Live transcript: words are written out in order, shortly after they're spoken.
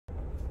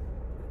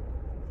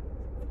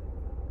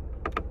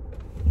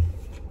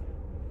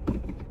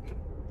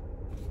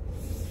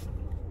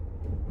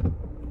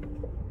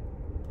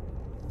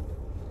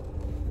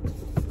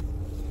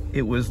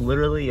It was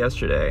literally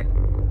yesterday.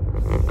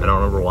 I don't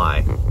remember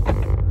why.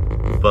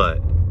 But,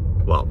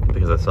 well,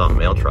 because I saw a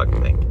mail truck, I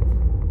think.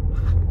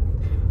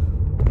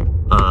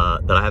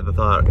 That I had the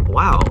thought,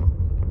 wow,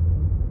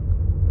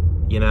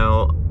 you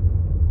know,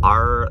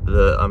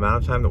 the amount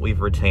of time that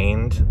we've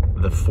retained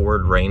the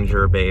Ford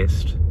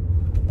Ranger-based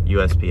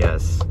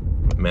USPS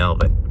mail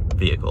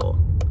vehicle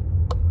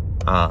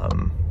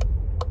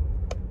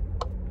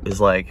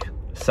is like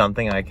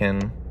something I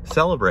can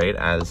celebrate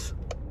as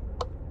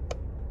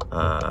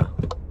a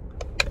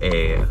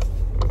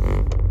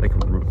like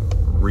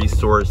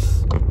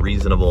resource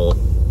reasonable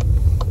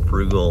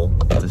frugal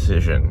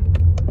decision.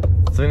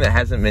 Something that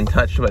hasn't been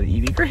touched by the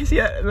EV craze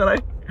yet, and then I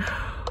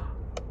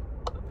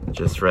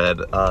just read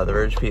the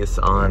Verge piece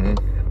on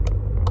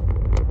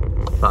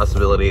the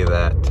possibility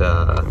that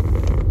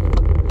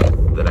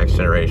the next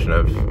generation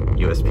of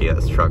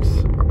USPS trucks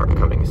are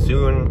coming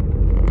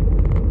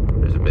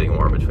soon. There's a bidding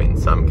war between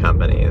some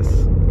companies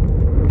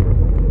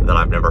that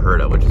I've never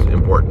heard of, which is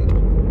important.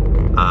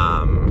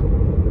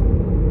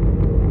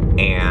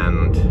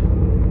 And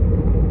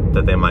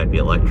that they might be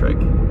electric.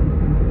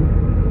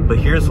 But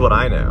here's what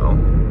I know.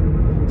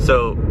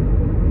 So,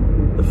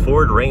 the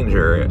Ford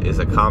Ranger is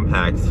a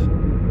compact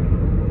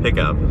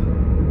pickup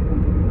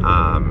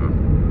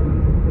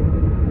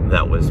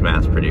that was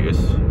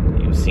mass-produced.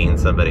 You've seen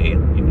somebody,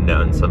 you've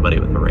known somebody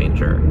with a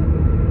Ranger.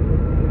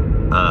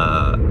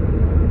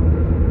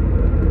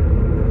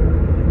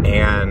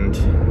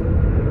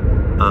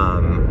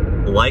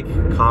 Like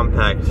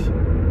compact,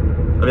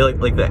 I mean,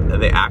 like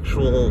the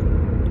actual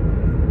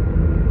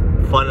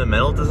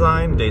fundamental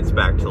design dates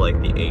back to like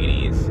the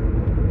 80s.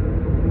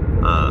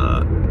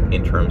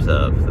 In terms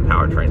of the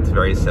powertrain, it's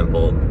very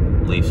simple.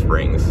 Leaf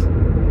springs.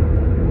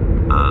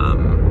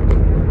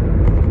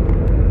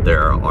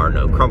 There are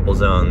no crumple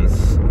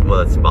zones.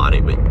 Well, that's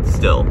body, but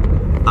still.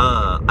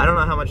 I don't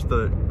know how much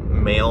the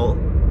male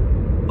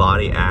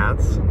body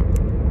adds,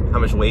 how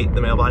much weight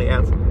the male body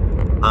adds.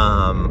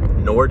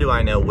 Nor do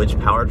I know which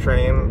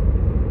powertrain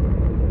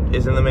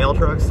is in the mail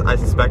trucks. I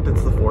suspect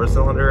it's the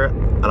 4-cylinder.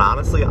 And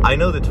honestly, I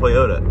know the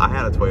Toyota. I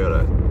had a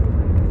Toyota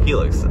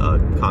Helix,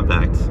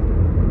 compact,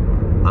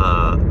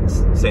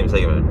 same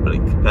segment, but a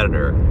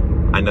competitor.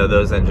 I know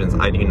those engines.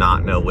 I do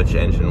not know which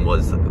engine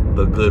was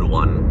the good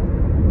one.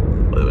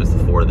 Whether it was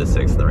the 4, the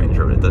 6, the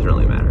Ranger, but it doesn't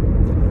really matter.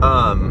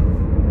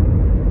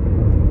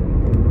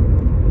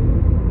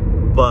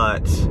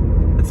 But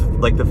it's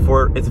like the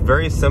Ford. It's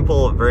very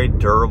simple, very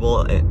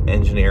durable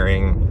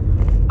engineering,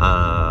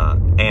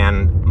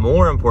 and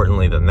more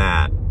importantly than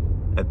that,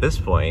 at this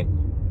point,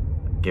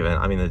 given,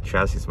 I mean, the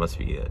chassis must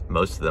be,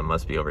 most of them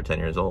must be over 10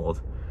 years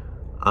old.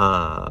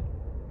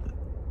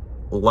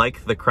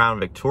 Like the Crown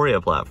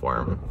Victoria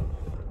platform,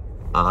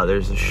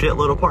 there's a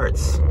shitload of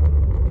parts,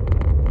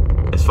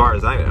 as far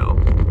as I know,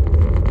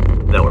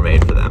 that were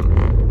made for them.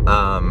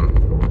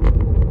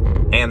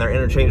 And they're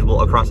interchangeable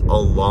across a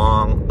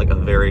long, like a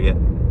very,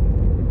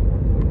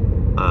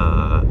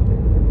 a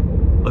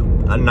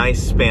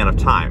nice span of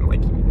time.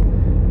 Like,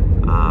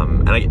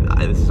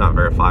 and this is not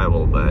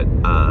verifiable, but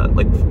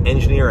like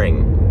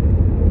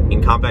engineering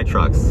in compact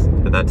trucks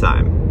at that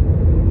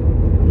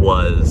time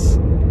was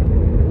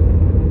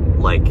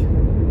like,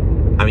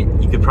 I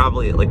mean, you could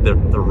probably, like the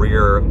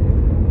rear,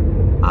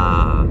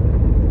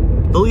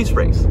 the leaf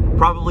springs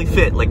probably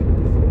fit like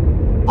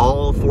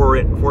all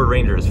Ford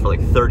Rangers for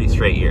like 30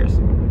 straight years.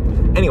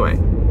 Anyway,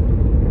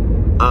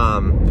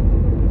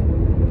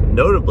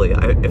 notably,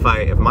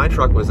 if my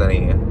truck was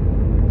any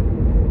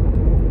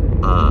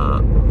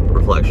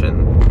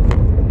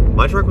reflection,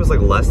 my truck was like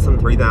less than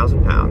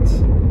 3,000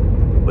 pounds,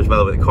 which, by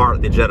the way,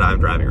 the Jetta I'm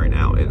driving right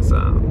now is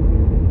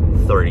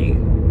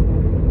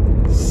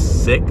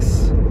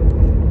 36,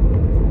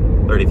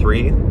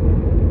 33.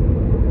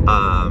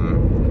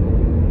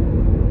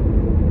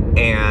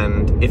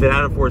 And if it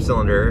had a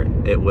 4-cylinder,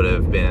 it would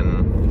have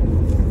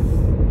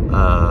been,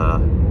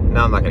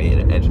 now I'm not going to get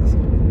into engines,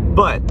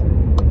 but,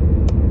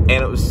 and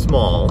it was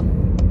small,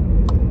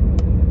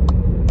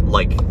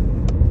 like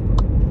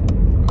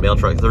mail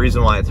trucks. The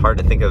reason why it's hard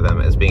to think of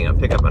them as being a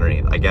pickup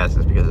underneath, I guess,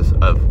 is because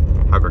of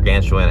how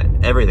gargantuan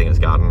everything has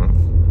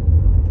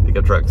gotten,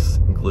 pickup trucks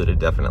included,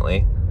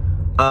 definitely.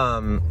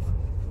 And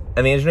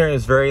the engineering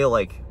is very,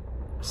 like,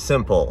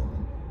 simple.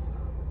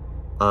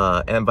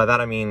 And by that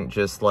I mean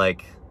just,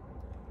 like,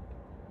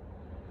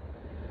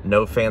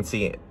 no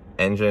fancy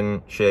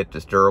engine shit,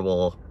 just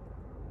durable,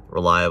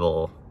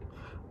 reliable.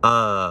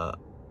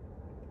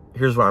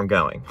 Here's where I'm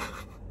going.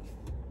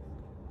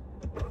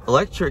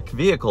 Electric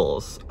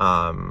vehicles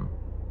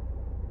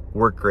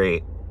work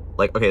great.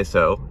 Like, okay,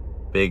 so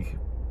big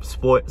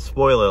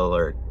spoiler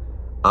alert.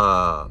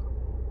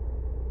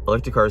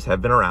 Electric cars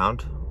have been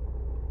around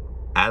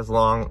as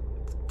long,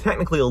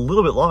 technically a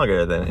little bit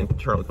longer than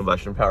internal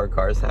combustion powered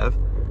cars have.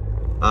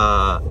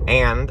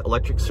 And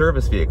electric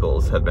service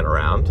vehicles have been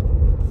around.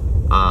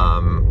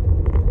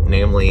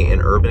 Namely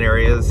in urban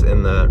areas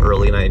in the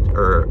early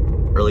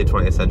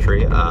 20th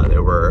century.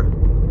 There were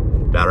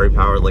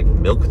battery-powered, like,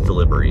 milk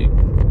delivery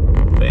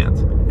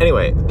vans.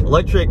 Anyway,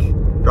 electric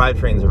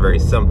drivetrains are very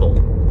simple.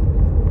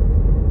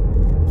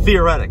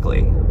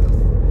 theoretically.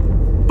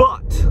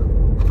 But,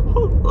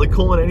 like,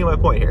 culminating my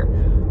point here,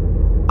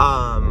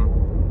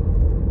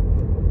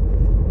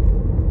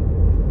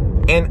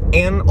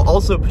 and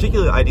also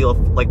particularly ideal,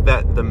 like,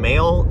 that the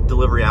mail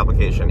delivery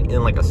application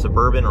in, like, a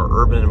suburban or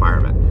urban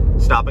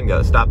environment, stop and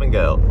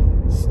go,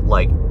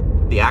 like,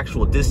 the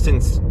actual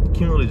distance,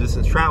 cumulative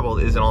distance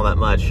traveled isn't all that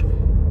much.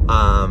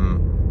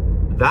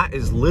 That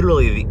is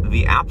literally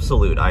the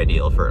absolute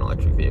ideal for an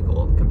electric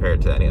vehicle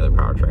compared to any other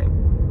powertrain.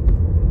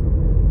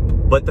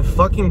 But the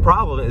fucking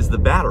problem is the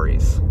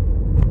batteries.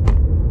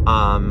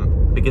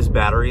 Because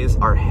batteries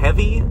are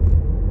heavy,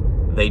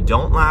 they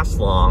don't last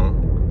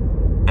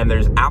long, and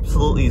there's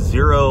absolutely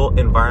zero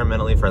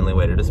environmentally friendly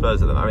way to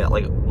dispose of them. I mean,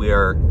 like,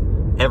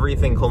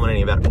 everything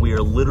culminating about, we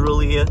are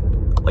literally,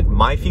 like,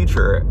 my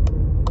future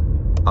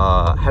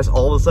has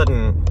all of a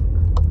sudden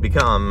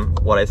become,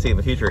 what I see in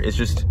the future is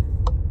just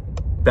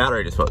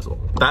battery disposal.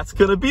 That's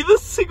gonna be the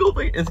single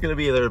thing. It's gonna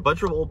be, there are a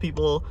bunch of old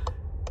people,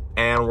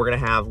 and we're gonna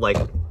have, like,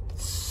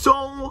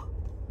 so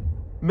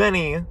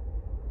many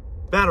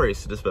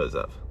batteries to dispose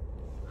of.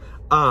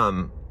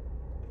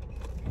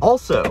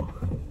 Also,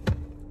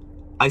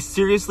 I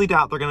seriously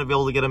doubt they're going to be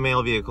able to get a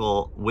mail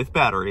vehicle with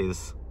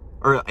batteries,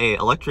 or a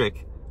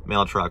electric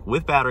mail truck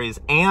with batteries,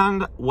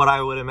 and what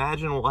I would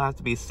imagine will have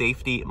to be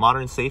safety,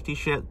 modern safety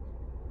shit.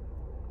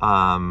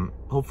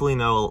 Hopefully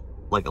no,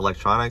 like,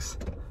 electronics.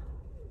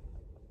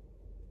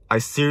 I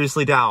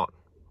seriously doubt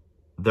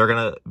they're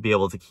going to be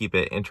able to keep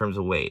it in terms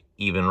of weight,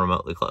 even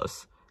remotely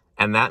close.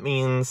 And that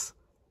means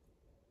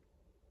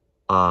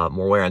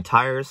more wear on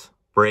tires,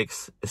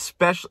 brakes,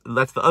 especially,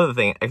 that's the other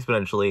thing,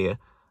 exponentially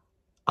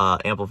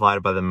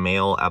amplified by the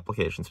mail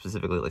application,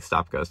 specifically, like,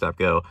 stop,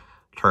 go,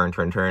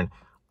 turn.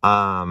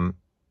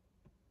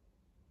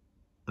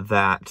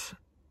 That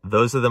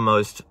those are the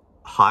most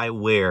high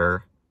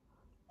wear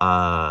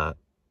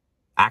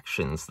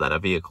actions that a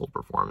vehicle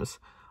performs.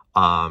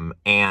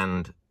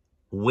 And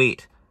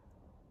weight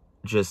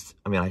just,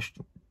 I mean,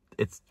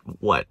 it's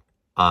what?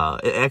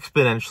 It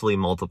exponentially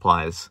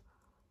multiplies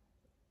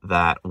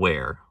that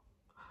wear.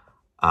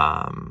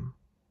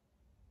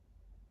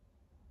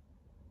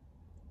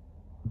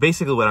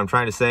 Basically what I'm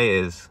trying to say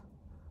is,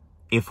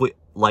 if we,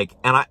 like,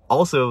 and I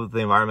also, the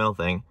environmental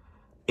thing,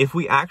 if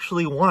we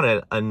actually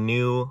wanted a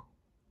new,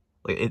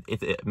 like,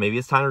 maybe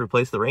it's time to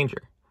replace the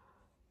Ranger.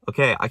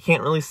 Okay, I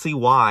can't really see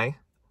why.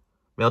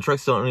 Mail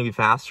trucks don't need to be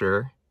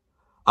faster.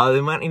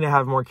 They might need to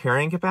have more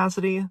carrying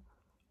capacity.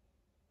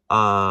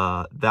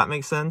 That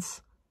makes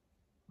sense.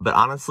 But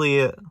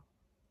honestly,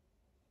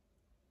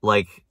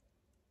 like,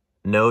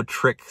 no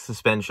trick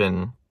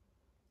suspension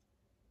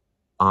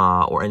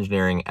or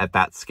engineering at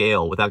that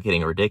scale without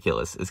getting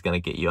ridiculous is going to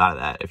get you out of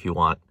that if you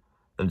want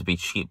them to be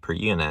cheap per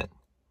unit.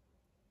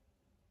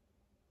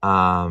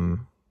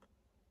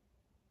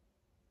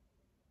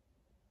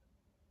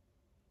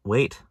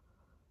 Wait.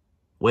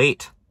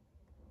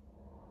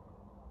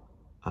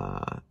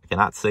 I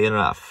cannot say it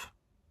enough.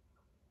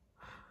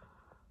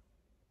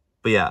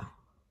 But yeah.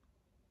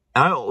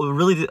 I don't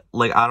really,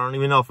 like, I don't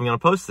even know if I'm going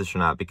to post this or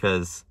not,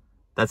 because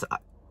that's,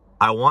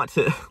 I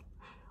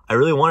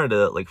really wanted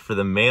to, like, for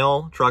the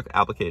mail truck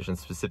application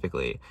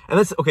specifically. And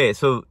that's, okay,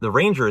 so the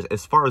Rangers,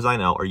 as far as I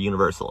know, are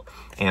universal.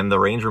 And the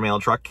Ranger mail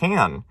truck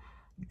can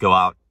go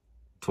out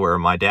to where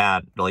my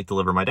dad, like,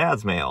 deliver my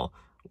dad's mail,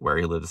 where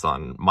he lives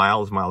on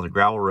miles of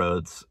gravel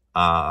roads,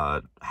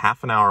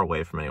 half an hour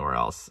away from anywhere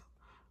else,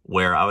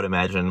 where I would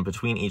imagine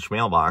between each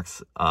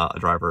mailbox, a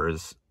driver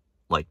is,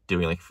 like,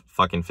 doing, like,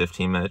 fucking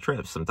 15-minute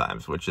trips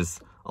sometimes, which is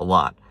a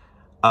lot.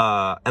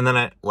 And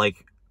then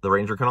the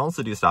Ranger can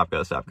also do stop,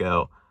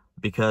 go,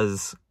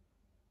 because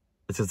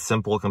it's just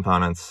simple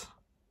components,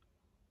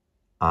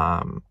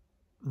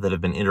 that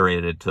have been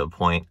iterated to a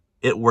point,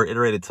 were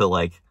iterated to,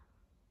 like,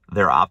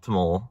 their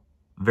optimal,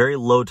 very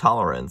low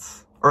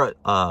tolerance, or,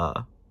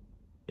 yeah,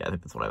 I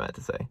think that's what I meant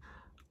to say.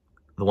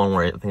 The one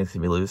where things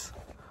can be loose,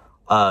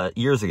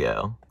 years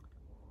ago.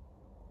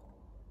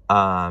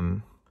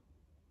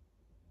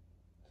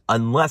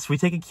 Unless we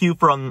take a cue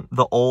from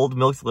the old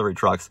milk delivery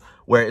trucks,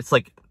 where it's,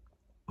 like,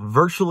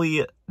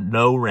 virtually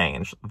no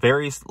range,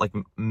 very, like,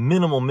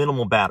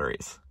 minimal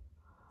batteries.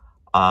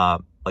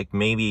 Like,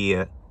 maybe,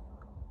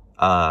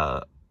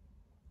 I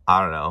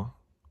don't know.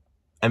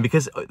 And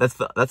because that's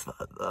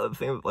the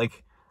thing,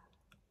 like,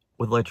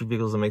 with electric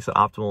vehicles that makes it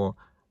optimal,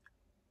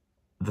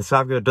 the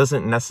stop go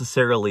doesn't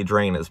necessarily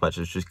drain as much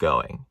as just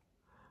going.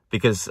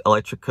 Because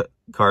electric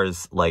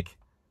cars, like,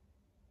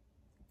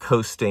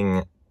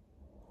 coasting,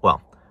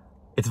 well,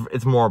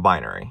 it's more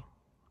binary.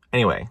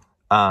 Anyway,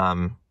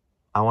 I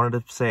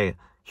wanted to say,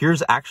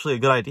 here's actually a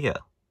good idea.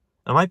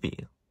 It might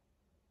be.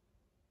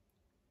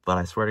 But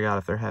I swear to God,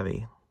 if they're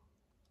heavy.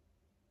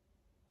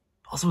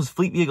 Also, with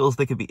fleet vehicles,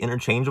 they could be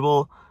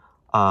interchangeable.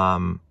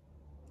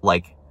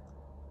 Like,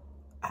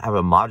 have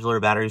a modular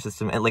battery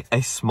system, and, like,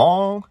 a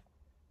small,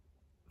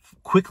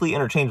 quickly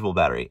interchangeable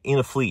battery in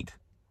a fleet,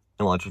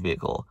 an electric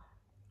vehicle,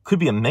 could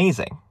be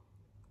amazing.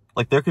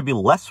 Like, there could be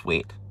less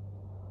weight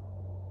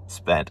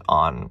spent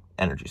on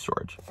energy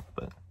storage,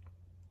 but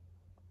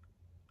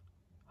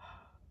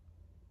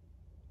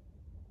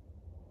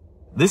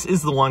This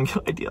is the one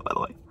good idea, by the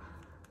way.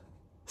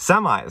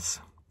 Semis.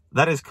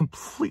 That is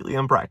completely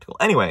impractical.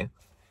 Anyway,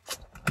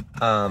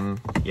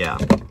 yeah.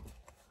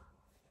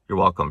 You're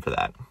welcome for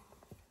that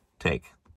take.